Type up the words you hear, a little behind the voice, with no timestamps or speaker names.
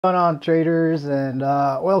Going on, traders, and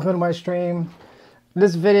welcome to my stream. In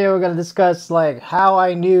this video we're going to discuss like how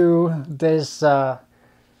I knew this GDC,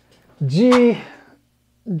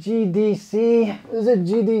 is it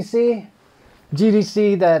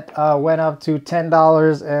GDC that went up to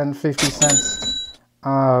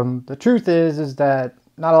 $10.50. The truth is that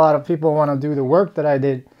not a lot of people want to do the work that I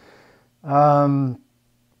did. It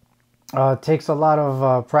takes a lot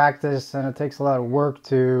of practice, and it takes a lot of work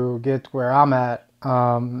to get where I'm at.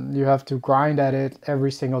 You have to grind at it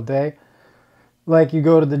every single day. Like you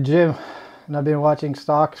go to the gym, and I've been watching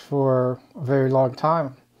stocks for a very long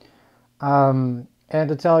time. And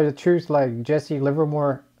to tell you the truth, like Jesse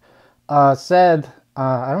Livermore said,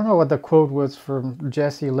 I don't know what the quote was from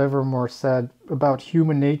Jesse Livermore said about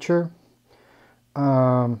human nature.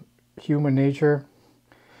 Human nature.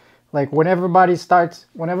 Like when everybody's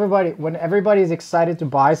excited to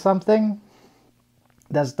buy something,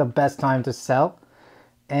 that's the best time to sell.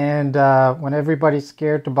 And when everybody's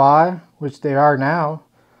scared to buy, which they are now,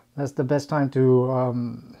 that's the best time to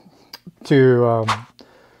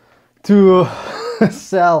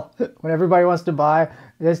sell. When everybody wants to buy,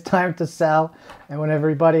 it's time to sell. And when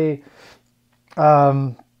everybody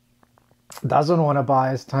doesn't want to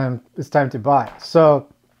buy, it's time to buy. So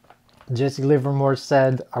Jesse Livermore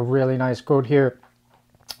said a really nice quote here: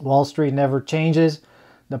 Wall Street never changes.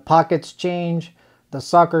 The pockets change. The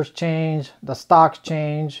suckers change, the stocks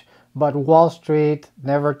change, but Wall Street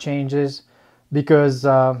never changes because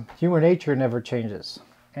human nature never changes.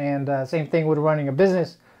 And same thing with running a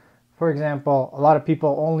business. For example, a lot of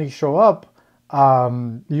people only show up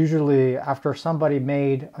usually after somebody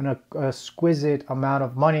made an exquisite amount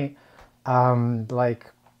of money. I've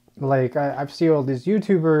seen all these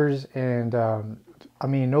YouTubers, and I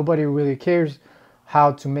mean, nobody really cares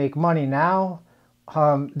how to make money now.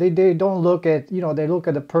 They don't look at, they look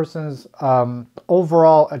at the person's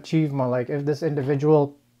overall achievement. Like if this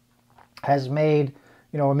individual has made,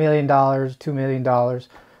 $1 million, $2 million, $3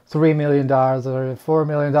 million, or $4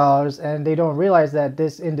 million, and they don't realize that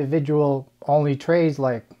this individual only trades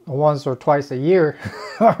like once or twice a year,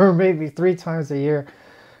 or maybe 3 times a year,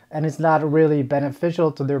 and it's not really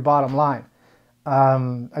beneficial to their bottom line.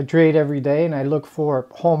 I trade every day, and I look for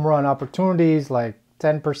home run opportunities like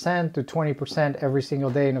 10% to 20% every single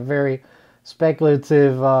day in a very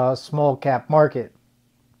speculative small cap market.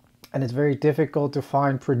 And it's very difficult to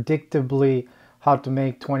find predictably how to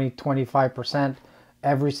make 20-25%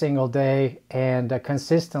 every single day and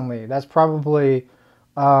consistently. That's probably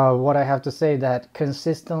what I have to say, that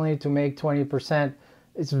consistently to make 20%,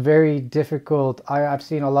 it's very difficult. I've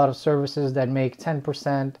seen a lot of services that make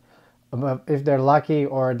 10% if they're lucky,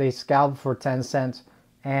 or they scalp for 10 cents.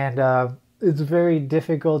 And it's very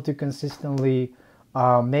difficult to consistently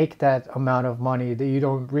make that amount of money. That you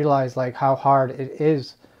don't realize like how hard it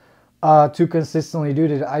is to consistently do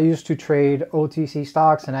that. I used to trade OTC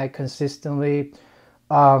stocks, and I consistently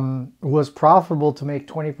was profitable to make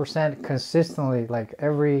 20% consistently. Like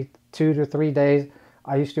every 2 to 3 days,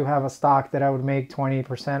 I used to have a stock that I would make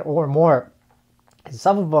 20% or more. And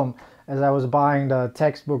some of them, as I was buying the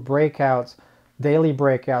textbook breakouts, daily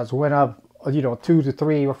breakouts, went up 2 to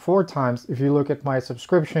 3 or 4 times. If you look at my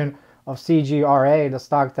subscription of CGRA, the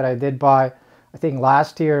stock that I did buy, I think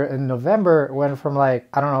last year in November, it went from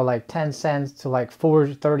like 10 cents to like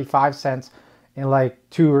 35 cents in like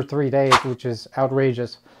 2 or 3 days, which is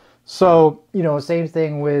outrageous. So same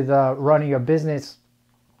thing with running a business.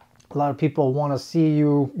 A lot of people want to see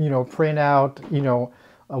you print out a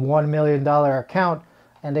 $1 million account,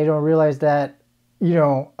 and they don't realize that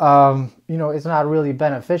it's not really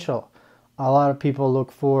beneficial. A lot of people look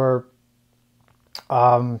for,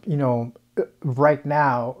 right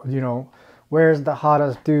now, where's the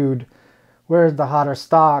hottest dude, where's the hottest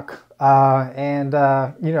stock, and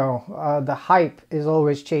the hype is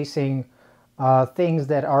always chasing things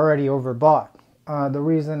that are already overbought. The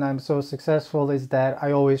reason I'm so successful is that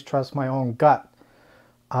I always trust my own gut.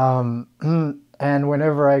 And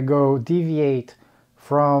whenever I go deviate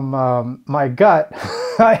from my gut,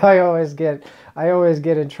 I always get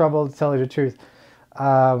in trouble, to tell you the truth.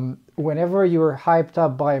 Whenever you're hyped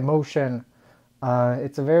up by emotion,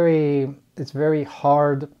 it's very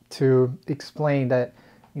hard to explain that.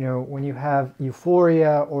 When you have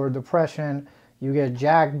euphoria or depression, you get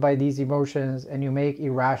jacked by these emotions and you make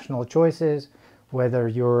irrational choices, whether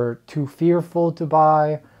you're too fearful to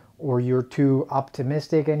buy or you're too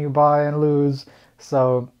optimistic and you buy and lose.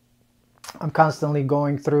 So I'm constantly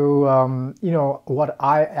going through, what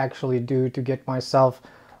I actually do to get myself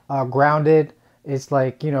grounded. It's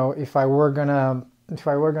like, if I were gonna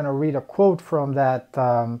read a quote from that,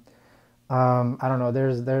 I don't know.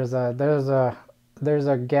 There's a there's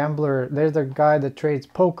a gambler, there's a guy that trades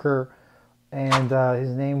poker, and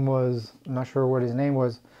his name was, I'm not sure what his name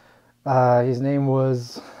was. His name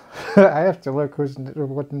was, I have to look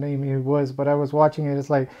what name he was, but I was watching it. It's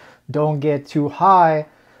like, don't get too high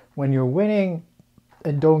when you're winning,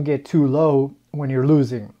 and don't get too low when you're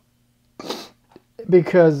losing,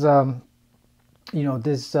 because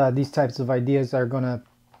these types of ideas are gonna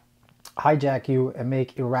hijack you and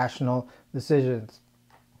make irrational decisions.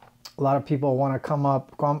 A lot of people want to come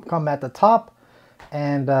at the top,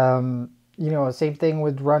 and same thing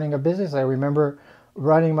with running a business. I remember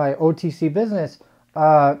running my OTC business.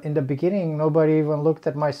 In the beginning, nobody even looked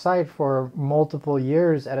at my site for multiple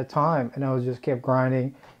years at a time, and I was just kept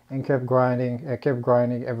grinding and kept grinding and kept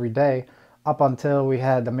grinding every day, up until we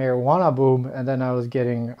had the marijuana boom, and then I was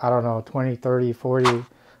getting, I don't know, 20, 30, 40,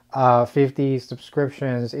 50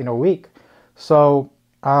 subscriptions in a week. So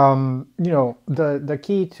the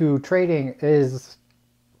key to trading is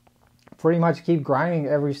pretty much keep grinding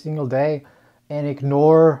every single day, and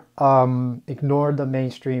ignore the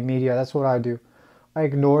mainstream media. That's what I do. I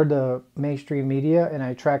ignore the mainstream media, and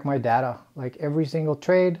I track my data. Like every single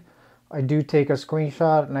trade, I do take a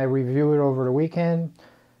screenshot and I review it over the weekend,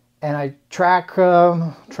 and I track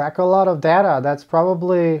a lot of data. That's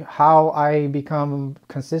probably how I become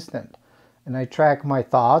consistent. And I track my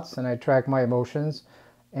thoughts and I track my emotions.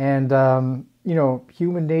 And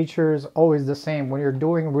human nature is always the same. When you're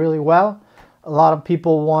doing really well, a lot of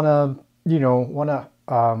people want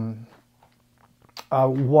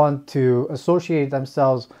to associate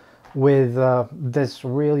themselves with this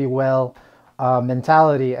really well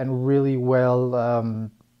mentality, and really well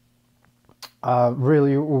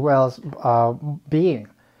being.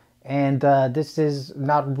 And this is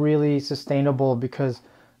not really sustainable, because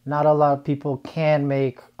not a lot of people can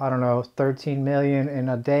make, I don't know, 13 million in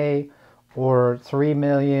a day, or 3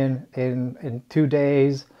 million in 2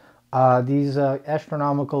 days. These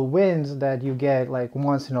astronomical wins that you get like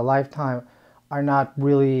once in a lifetime are not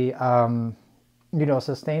really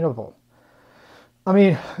sustainable. I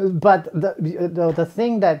mean, but the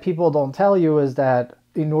thing that people don't tell you is that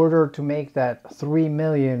in order to make that 3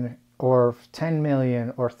 million or 10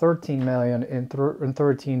 million or 13 million in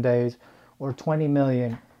 13 days, or 20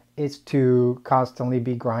 million, is to constantly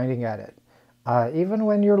be grinding at it. Even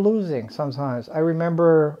when you're losing sometimes. I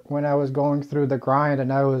remember when I was going through the grind,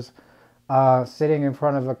 and I was sitting in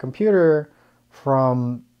front of a computer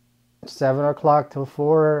from 7 o'clock till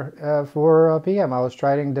 4 p.m. I was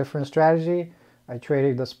trying different strategy. I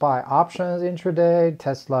traded the SPY options intraday,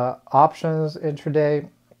 Tesla options intraday,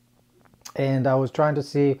 and I was trying to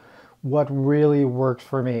see what really works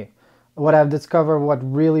for me. What I've discovered, what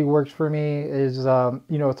really works for me is,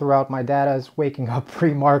 throughout my data, is waking up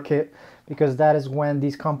pre-market, because that is when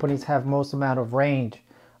these companies have most amount of range.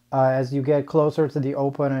 As you get closer to the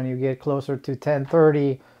open and you get closer to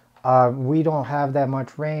 10:30, we don't have that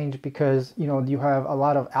much range, because you have a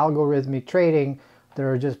lot of algorithmic trading.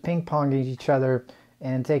 They're just ping-ponging each other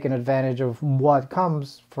and taking advantage of what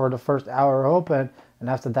comes for the first hour open, and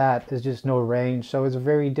after that there's just no range. So it's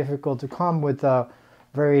very difficult to come with a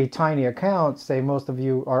very tiny account. Say most of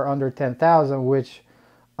you are under 10,000, which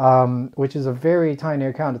is a very tiny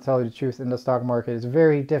account, to tell you the truth. In the stock market, it's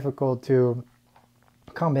very difficult to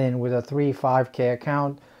come in with a 3-5K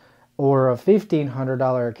account or a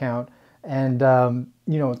 $1,500 account and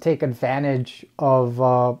take advantage of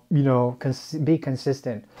be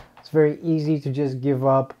consistent. It's very easy to just give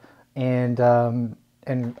up and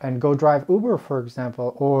go drive Uber, for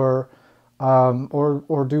example, or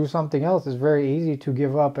do something else. It's very easy to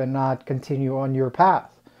give up and not continue on your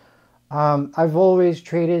path. I've always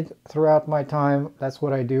traded throughout my time. That's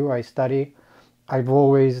what I do. I study. I've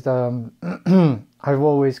always I've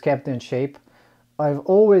always kept in shape. I've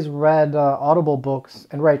always read Audible books,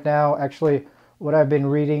 and right now, actually, what I've been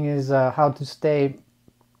reading is how to stay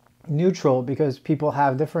neutral, because people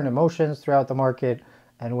have different emotions throughout the market,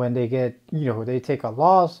 and when they get, they take a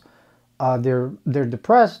loss, they're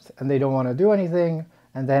depressed and they don't want to do anything.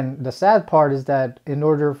 And then the sad part is that in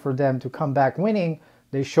order for them to come back winning,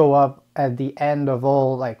 they show up at the end of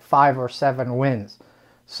all like 5 or 7 wins.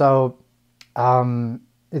 So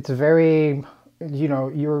it's very,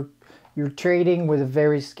 you're trading with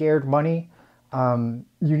very scared money. You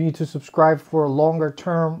need to subscribe for a longer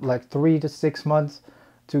term, like 3 to 6 months,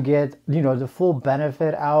 to get the full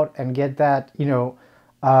benefit out and get that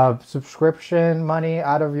subscription money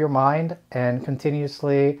out of your mind, and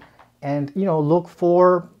continuously, and look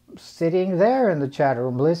for sitting there in the chat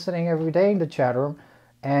room, listening every day in the chat room,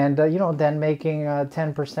 and then making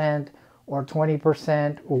 10% or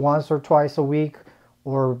 20% once or twice a week,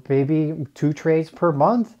 or maybe 2 trades per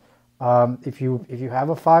month. If you have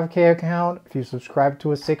a 5K account, if you subscribe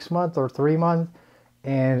to a 6 month or 3 month,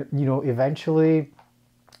 and eventually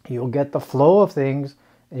you'll get the flow of things,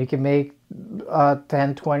 and you can make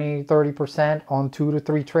 10, 20, 30% on 2 to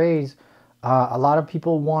 3 trades. A lot of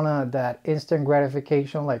people want that instant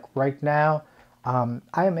gratification like right now.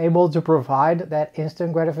 I am able to provide that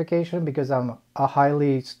instant gratification because I'm a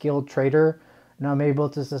highly skilled trader, and I'm able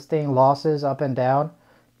to sustain losses up and down.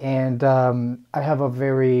 And I have a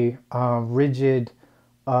very rigid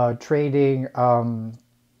trading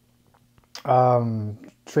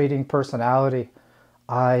trading personality.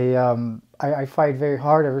 I fight very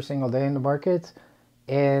hard every single day in the markets,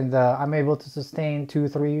 and I'm able to sustain 2,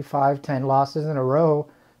 3, 5, 10 losses in a row,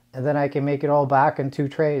 and then I can make it all back in 2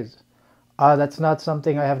 trades. That's not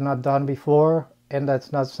something I have not done before, and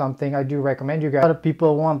that's not something I do recommend you guys. A lot of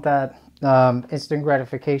people want that instant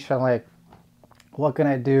gratification, like, what can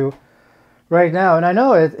I do right now? And I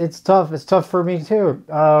know it's tough. It's tough for me too.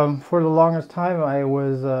 For the longest time, I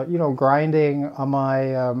was, grinding on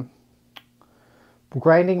my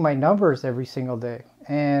grinding my numbers every single day,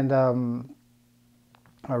 and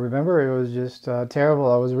I remember it was just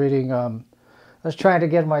terrible. I was reading. I was trying to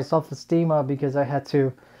get my self-esteem up because I had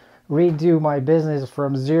to redo my business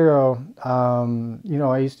from zero.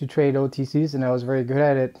 I used to trade OTCs, and I was very good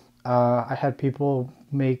at it. I had people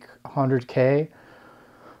make 100K.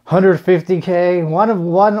 150K.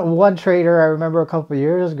 One trader I remember a couple of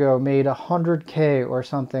years ago made 100K or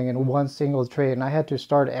something in one single trade, and I had to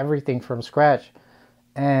start everything from scratch.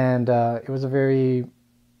 And it was a very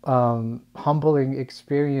humbling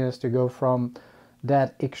experience to go from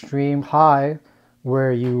that extreme high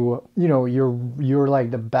where you're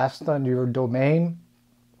like the best on your domain,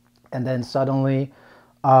 and then suddenly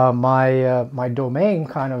my domain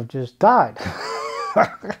kind of just died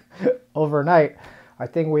overnight. I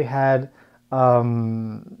think we had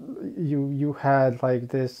you had like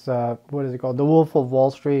this what is it called, the Wolf of Wall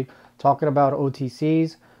Street, talking about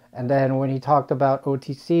OTCs. And then when he talked about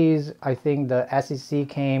OTCs, I think the SEC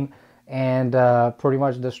came and pretty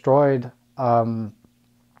much destroyed all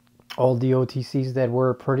the OTCs that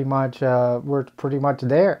were pretty much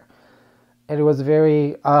there. And it was a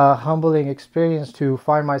very humbling experience to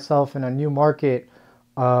find myself in a new market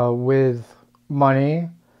with money,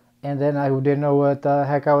 and then I didn't know what the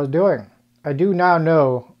heck I was doing. I do now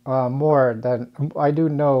know I do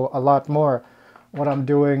know a lot more what I'm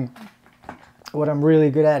doing. What I'm really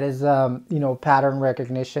good at is, pattern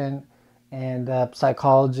recognition and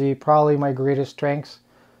psychology. Probably my greatest strengths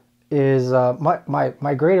is,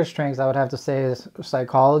 my greatest strengths, I would have to say, is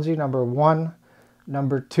psychology, number one.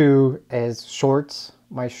 Number two is shorts.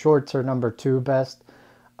 My shorts are number two best.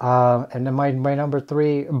 And then my number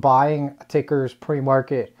three, buying tickers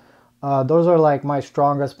pre-market. Those are like my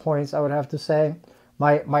strongest points, I would have to say.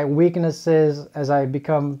 My weaknesses, as I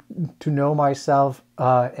become to know myself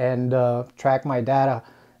and track my data,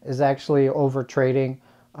 is actually over trading.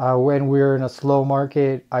 When we're in a slow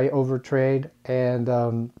market, I overtrade,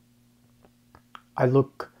 and I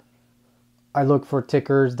look for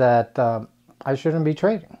tickers that I shouldn't be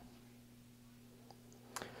trading.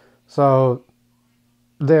 So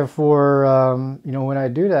therefore, when I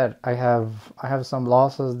do that, I have some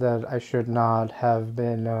losses that I should not have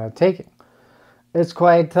been taking. It's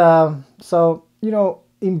quite so,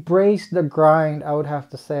 embrace the grind, I would have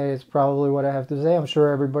to say, is probably what I have to say. I'm sure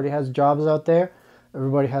everybody has jobs out there.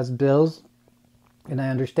 Everybody has bills. And I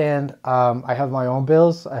understand. I have my own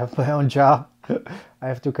bills. I have my own job. I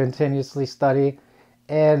have to continuously study.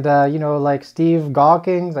 And, like Steve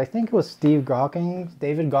Goggins, I think it was Steve Goggins,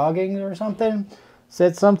 David Goggins or something,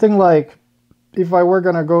 said something like, if I were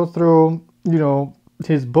going to go through,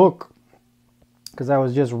 his book, because I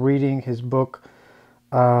was just reading his book,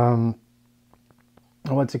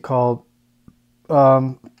 what's it called?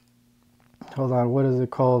 Hold on, what is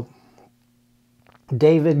it called?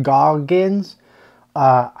 David Goggins.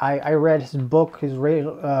 I read his book, his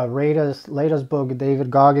latest book,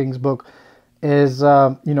 David Goggins' book, is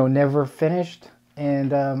Never Finished.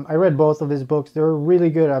 And I read both of his books. They were really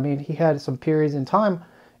good. I mean, he had some periods in time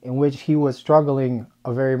in which he was struggling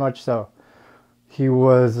very much so. He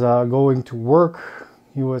was going to work.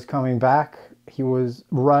 He was coming back. He was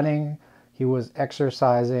running. He was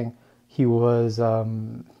exercising. He was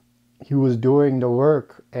doing the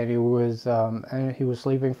work, and he was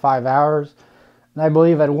sleeping 5 hours. And I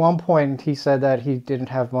believe at one point he said that he didn't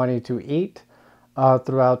have money to eat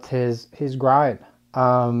throughout his grind.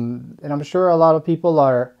 And I'm sure a lot of people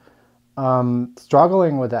are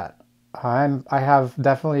struggling with that. I have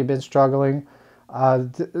definitely been struggling. I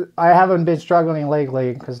haven't been struggling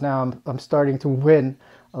lately, because now I'm starting to win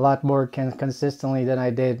a lot more consistently than I did. And I understand. I have definitely been struggling. I have definitely been struggling lately, because now I'm starting to win a lot more consistently than I did. I have definitely been struggling lately, because now I'm starting to win a lot more consistently than I did. I have definitely been struggling. I have definitely been struggling lately, because now I'm starting to win a lot more consistently than I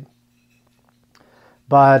did.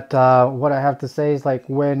 But what I have to say is, like,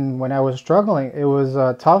 when I was struggling, it was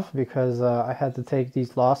tough because I had to take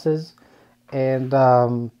these losses, and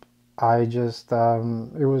I just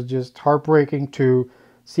it was just heartbreaking to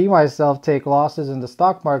see myself take losses in the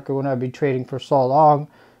stock market when I've been trading for so long,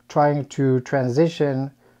 trying to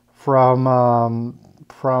transition from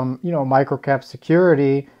microcap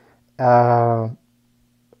security, uh,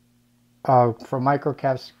 from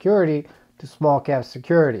microcap security to small cap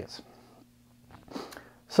securities.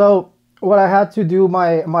 So what I had to do,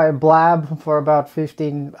 my blab for about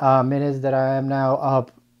 15 minutes, that I am now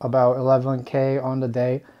up about 11K on the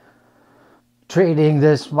day, trading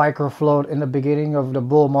this micro float in the beginning of the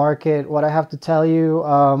bull market. What I have to tell you,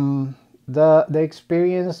 the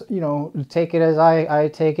experience, take it as I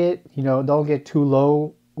take it. Don't get too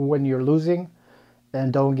low when you're losing,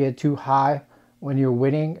 and don't get too high when you're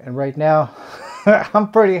winning. And right now, I'm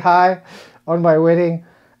pretty high on my winning,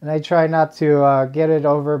 and I try not to get it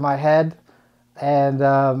over my head, and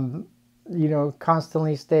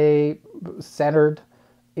constantly stay centered.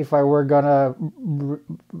 If I were gonna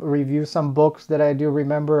review some books that I do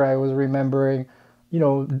remember, I was remembering,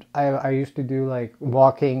 I used to do, like,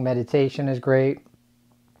 walking meditation is great.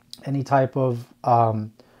 Any type of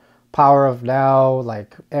power of now,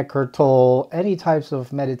 like Eckhart Tolle, any types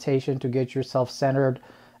of meditation to get yourself centered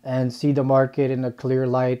and see the market in a clear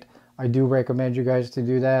light. I do recommend you guys to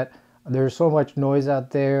do that. There's so much noise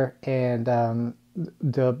out there, and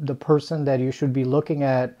the person that you should be looking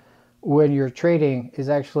at when you're trading is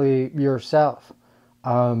actually yourself,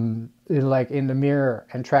 like in the mirror,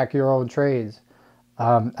 and track your own trades.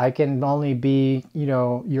 I can only be,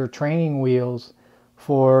 your training wheels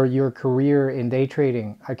for your career in day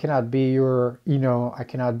trading. I cannot be I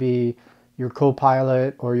cannot be your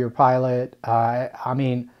co-pilot or your pilot. I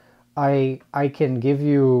mean, I can give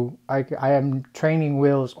you, I am training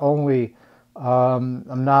wheels only.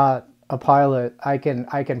 I'm not a pilot. I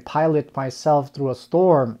can pilot myself through a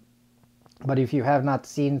storm. But if you have not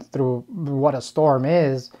seen through what a storm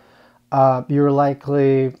is, you're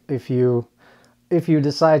likely, if you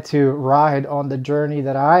decide to ride on the journey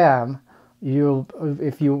that I am,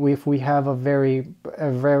 if we have a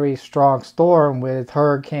very strong storm with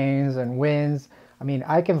hurricanes and winds, I mean,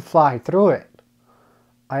 I can fly through it.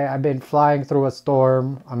 I've been flying through a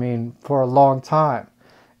storm, I mean, for a long time.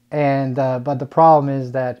 And but the problem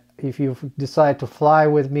is that if you decide to fly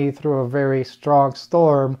with me through a very strong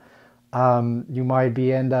storm, you might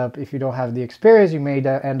end up, if you don't have the experience, you may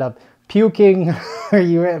end up puking, or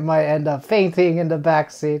you might end up fainting in the back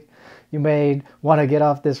seat. You may want to get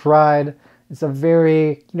off this ride. It's a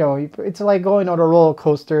very, it's like going on a roller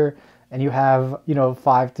coaster, and you have,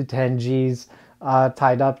 5 to 10 G's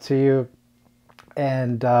tied up to you.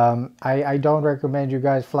 And I don't recommend you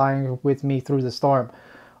guys flying with me through the storm.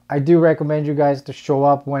 I do recommend you guys to show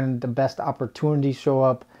up when the best opportunities show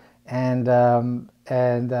up, and like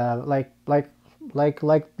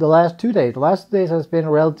the last 2 days. The last 2 days has been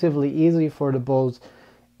relatively easy for the bulls,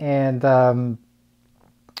 and I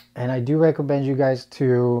do recommend you guys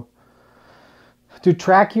to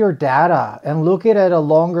track your data and look at it a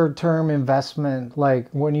longer term investment. Like,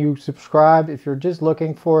 when you subscribe, if you're just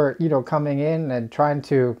looking for, coming in and trying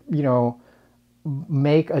to,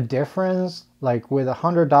 make a difference, like with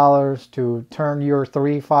 $100 to turn your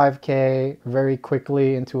 5K very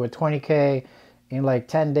quickly into a 20K in like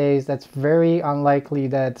 10 days, that's very unlikely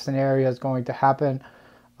that scenario is going to happen.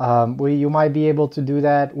 You might be able to do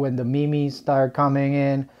that when the memes start coming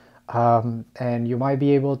in, and you might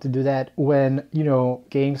be able to do that when,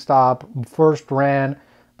 GameStop first ran,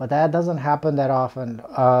 but that doesn't happen that often.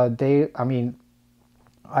 I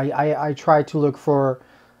try to look for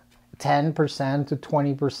 10% to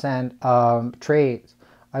 20% trades.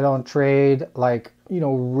 I don't trade like,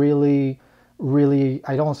 really,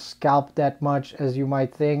 I don't scalp that much as you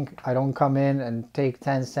might think. I don't come in and take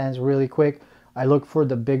 10 cents really quick. I look for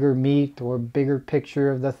the bigger meat or bigger picture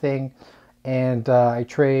of the thing, and I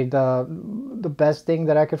trade the best thing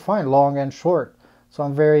that I could find, long and short. So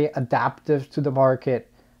I'm very adaptive to the market,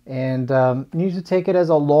 and you need to take it as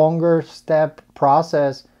a longer step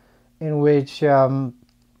process in which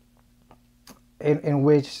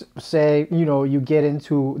say, you get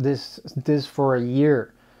into this for a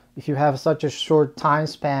year. If you have such a short time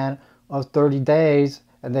span of 30 days,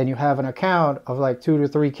 and then you have an account of like 2 to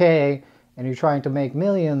 3K, and you're trying to make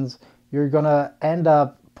millions, you're gonna end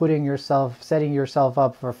up setting yourself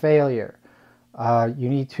up for failure. You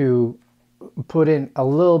need to put in a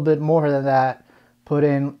little bit more than that. Put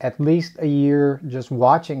in at least a year just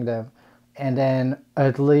watching them, and then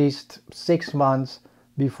at least 6 months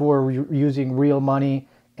before using real money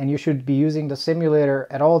and you should be using the simulator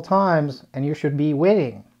at all times, and you should be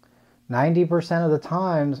winning 90% of the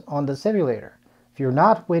times on the simulator. If you're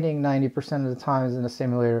not winning 90% of the times in the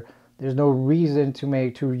simulator, there's no reason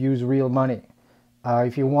to use real money.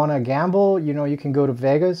 If you want to gamble, you can go to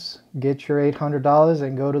Vegas, get your $800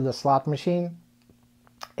 and go to the slot machine,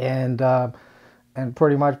 and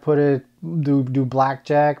pretty much do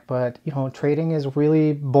blackjack. But trading is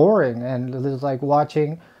really boring, and it's like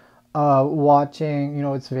watching.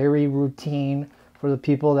 It's very routine for the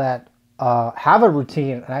people that have a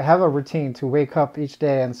routine. And I have a routine to wake up each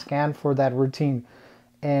day and scan for that routine,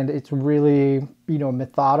 and it's really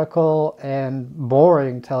methodical and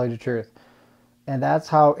boring, tell you the truth. And that's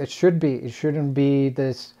how it should be. It shouldn't be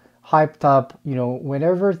this hyped up.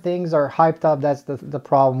 Whenever things are hyped up, that's the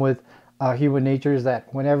problem with human nature, is that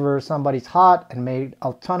whenever somebody's hot and made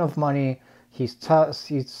a ton of money, he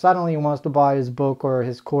suddenly wants to buy his book or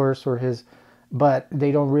his course but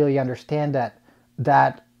they don't really understand that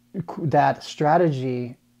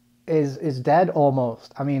strategy is dead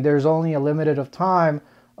almost. I mean, there's only a limited of time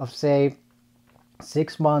of, say,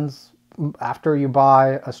 6 months after you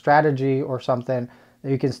buy a strategy or something,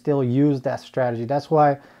 that you can still use that strategy. That's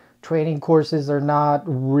why trading courses are not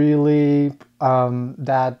really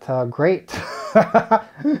that great.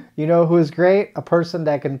 Who is great? A person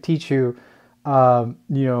that can teach you,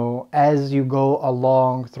 as you go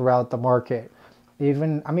along throughout the market.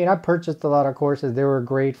 I purchased a lot of courses. They were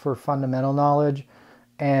great for fundamental knowledge,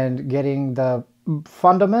 and getting the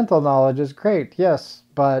fundamental knowledge is great, yes,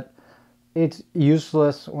 but it's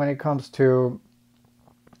useless when it comes to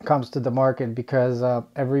the market, because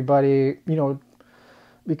everybody,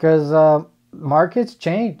 because markets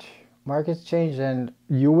change, and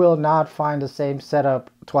you will not find the same setup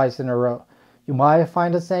twice in a row. You might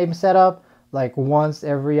find the same setup like once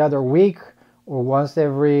every other week, or once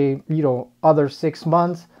every other 6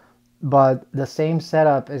 months, but the same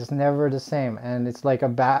setup is never the same. And it's like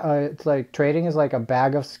it's like trading is like a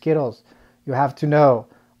bag of Skittles. You have to know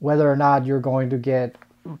whether or not you're going to get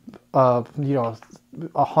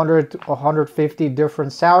 150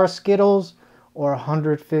 different sour Skittles or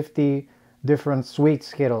 150 different sweet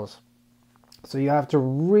Skittles. So you have to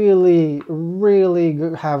really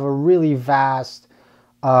have a really vast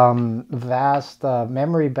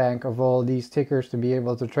memory bank of all these tickers to be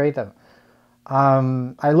able to trade them.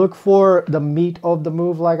 I look for the meat of the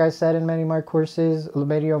move, like I said in many of my courses,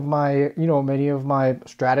 many of my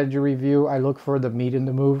strategy review. I look for the meat in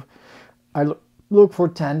the move. I look for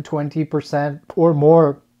 10-20% or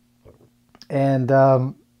more, and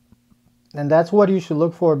that's what you should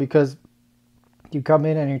look for, because you come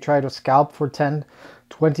in and you try to scalp for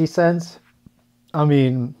 10-20 cents. I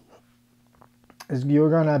mean, you're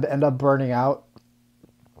gonna end up burning out.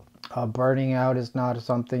 Burning out is not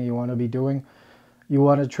something you want to be doing. You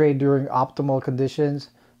want to trade during optimal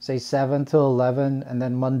conditions, say 7 till 11, and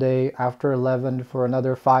then Monday after 11 for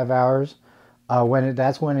another 5 hours.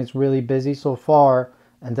 That's when it's really busy so far.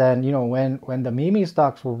 And then when the meme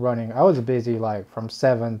stocks were running, I was busy like from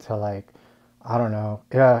 7 to like, I don't know,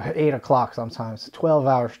 8 o'clock sometimes. 12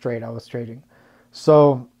 hours straight I was trading.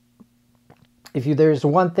 So if there's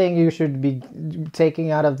one thing you should be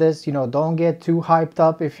taking out of this, don't get too hyped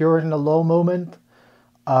up if you're in a low moment,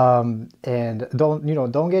 and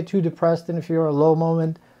don't get too depressed if you're in a low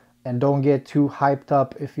moment, and don't get too hyped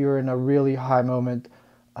up if you're in a really high moment,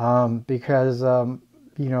 because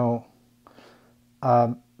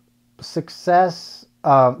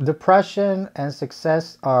depression and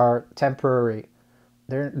success are temporary.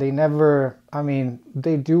 They never,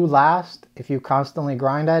 they do last if you constantly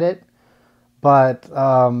grind at it. But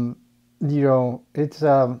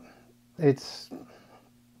it's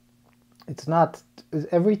not,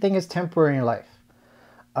 everything is temporary in life.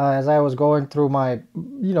 As I was going through my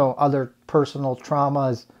other personal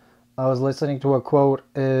traumas, I was listening to a quote,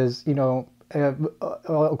 a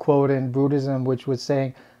quote in Buddhism, which was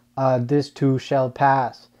saying, "This too shall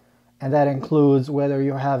pass," and that includes whether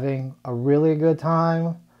you're having a really good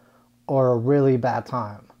time or a really bad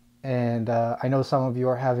time. And I know some of you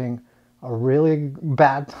are having a really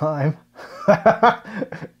bad time,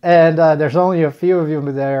 and there's only a few of you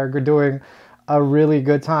that are doing a really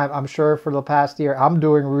good time. I'm sure for the past year I'm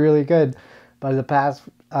doing really good, but the past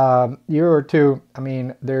year or two,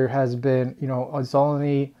 there has been, it's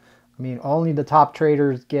only, only the top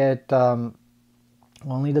traders get,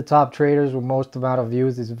 only the top traders with most amount of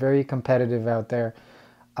views, is very competitive out there,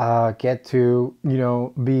 get to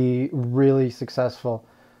be really successful.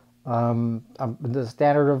 The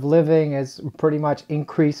standard of living is pretty much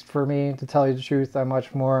increased for me, to tell you the truth. I'm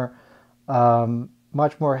much more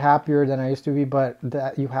much more happier than I used to be, but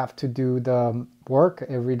that you have to do the work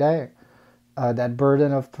every day. That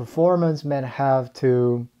burden of performance men have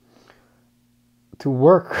to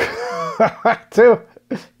work too.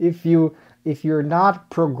 If you're not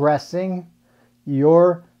progressing,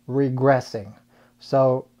 you're regressing.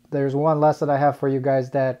 So there's one lesson I have for you guys,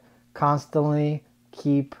 that constantly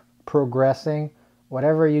keep progressing.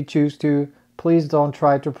 Whatever you choose to, please don't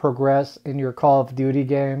try to progress in your Call of Duty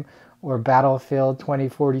game or Battlefield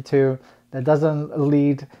 2042. That doesn't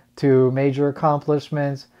lead to major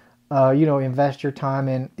accomplishments. Invest your time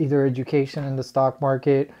in either education in the stock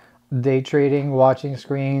market, day trading, watching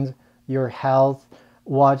screens, your health,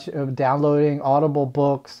 downloading Audible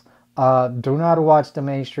books. Do not watch the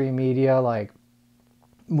mainstream media like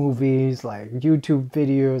movies, like YouTube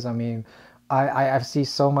videos. I mean, I see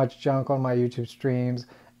so much junk on my YouTube streams,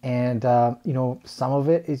 and some of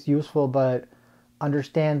it is useful, but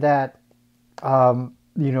understand that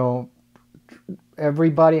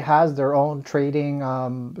everybody has their own trading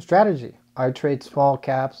strategy. I trade small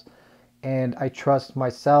caps, and I trust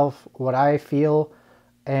myself, what I feel,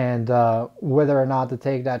 and whether or not to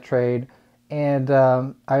take that trade. And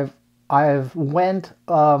I've went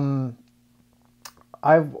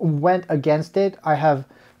against it. I have,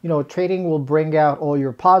 trading will bring out all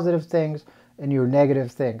your positive things and your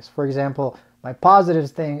negative things. For example, my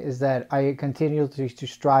positive thing is that I continue to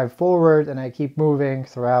strive forward, and I keep moving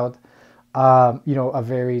throughout, a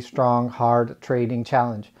very strong, hard trading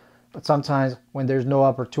challenge. But sometimes when there's no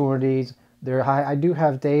opportunities, I do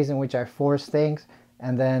have days in which I force things,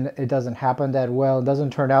 and then it doesn't happen that well. It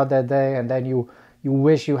doesn't turn out that day, and then you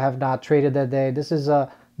wish you have not traded that day. This is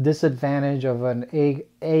a disadvantage of an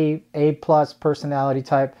A plus personality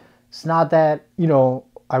type. It's not that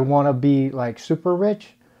I want to be like super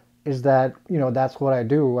rich. Is that that's what I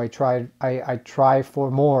do. I try for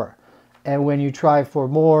more. And when you try for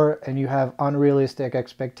more and you have unrealistic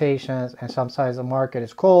expectations, and sometimes the market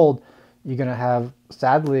is cold, you're going to have,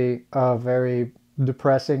 sadly, a very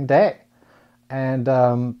depressing day. And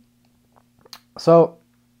so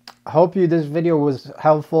I hope this video was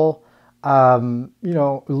helpful.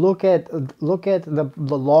 Look at the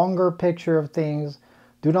longer picture of things.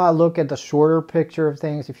 Do not look at the shorter picture of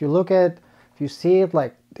things. If you see it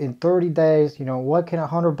like in 30 days, what can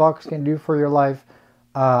 $100 can do for your life?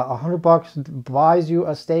 $100 buys you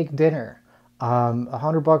a steak dinner.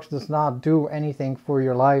 $100 does not do anything for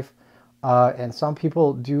your life, and some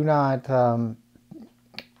people do not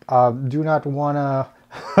want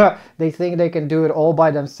to. They think they can do it all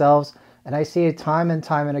by themselves, and I see it time and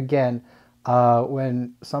time and again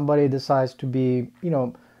when somebody decides to be,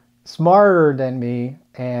 smarter than me,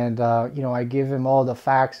 and I give him all the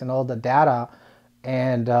facts and all the data,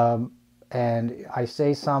 and I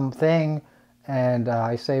say something. And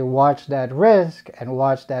I say, watch that risk and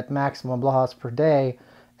watch that maximum loss per day,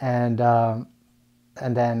 and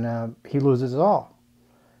then he loses it all.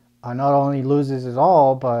 Not only loses it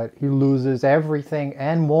all, but he loses everything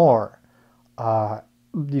and more.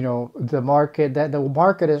 The market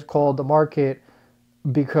is called the market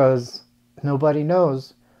because nobody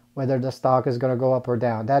knows whether the stock is going to go up or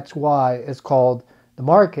down. That's why it's called the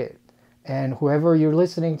market. And whoever you're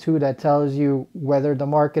listening to that tells you whether the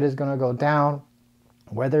market is going to go down,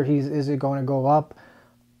 whether is it going to go up,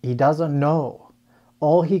 he doesn't know.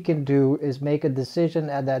 All he can do is make a decision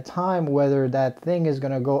at that time whether that thing is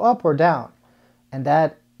going to go up or down. And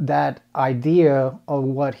that idea of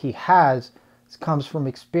what he has comes from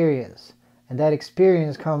experience. And that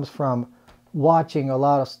experience comes from watching a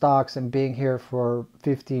lot of stocks and being here for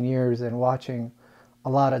 15 years and watching a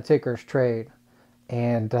lot of tickers trade.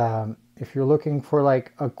 And if you're looking for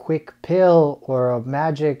like a quick pill or a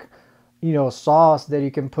magic, sauce that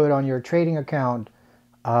you can put on your trading account,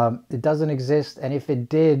 it doesn't exist. And if it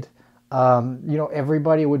did,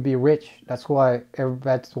 everybody would be rich. That's why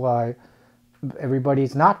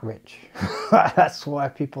everybody's not rich. That's why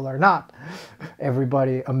people are not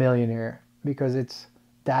everybody a millionaire, because it's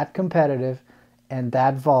that competitive and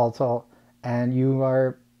that volatile, and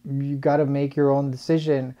you got to make your own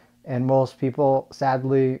decision. And most people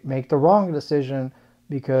sadly make the wrong decision,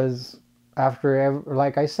 because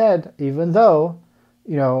like I said, even though,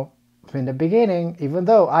 in the beginning, even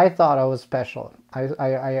though I thought I was special,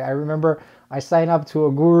 I remember I signed up to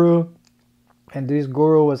a guru, and this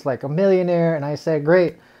guru was like a millionaire, and I said,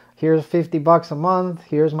 great, here's $50 a month,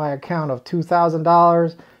 here's my account of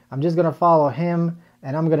 $2,000, I'm just gonna follow him,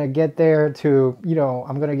 and I'm gonna get there to,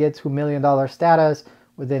 I'm gonna get to $1 million status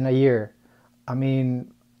within a year. I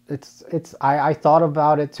mean, I thought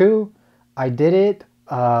about it too. I did it,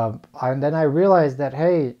 and then I realized that,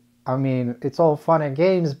 hey, I mean, it's all fun and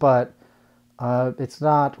games, but It's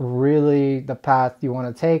not really the path you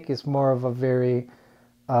want to take. It's more of a very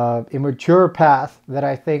immature path that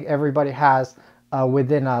I think everybody has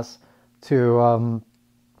within us to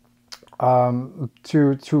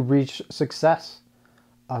to reach success.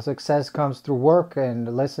 Success comes through work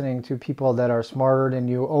and listening to people that are smarter than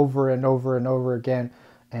you over and over and over again,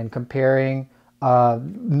 and comparing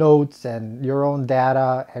notes and your own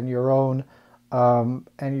data and your own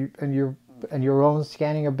and your own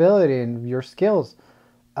scanning ability and your skills.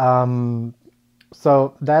 Um,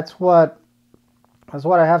 so that's what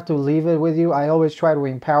I have to leave it with you. I always try to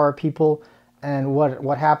empower people, and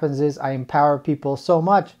what happens is I empower people so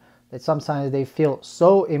much that sometimes they feel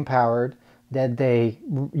so empowered that they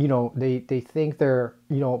they think they're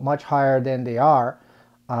much higher than they are.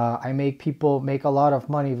 I make people make a lot of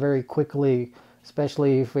money very quickly,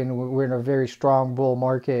 especially if we're in a very strong bull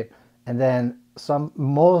market, and then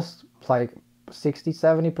most like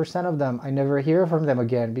 60-70% of them I never hear from them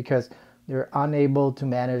again because they're unable to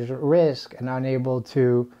manage risk and unable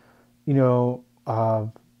to you know uh,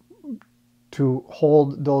 to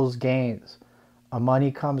hold those gains.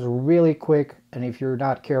 Money comes really quick, and if you're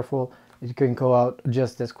not careful, it can go out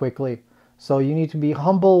just as quickly. So you need to be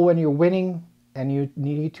humble when you're winning, and you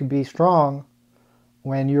need to be strong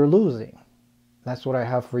when you're losing. That's what I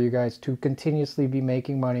have for you guys to continuously be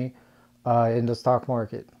making money in the stock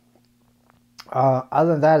market.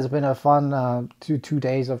 Other than that, it's been a fun 2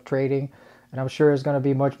 days of trading, and I'm sure it's going to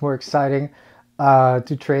be much more exciting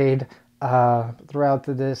to trade throughout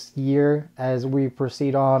this year as we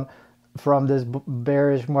proceed on from this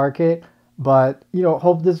bearish market. But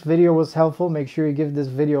hope this video was helpful. Make sure you give this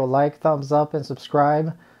video a like, thumbs up, and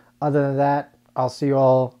subscribe. Other than that, I'll see you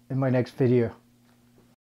all in my next video.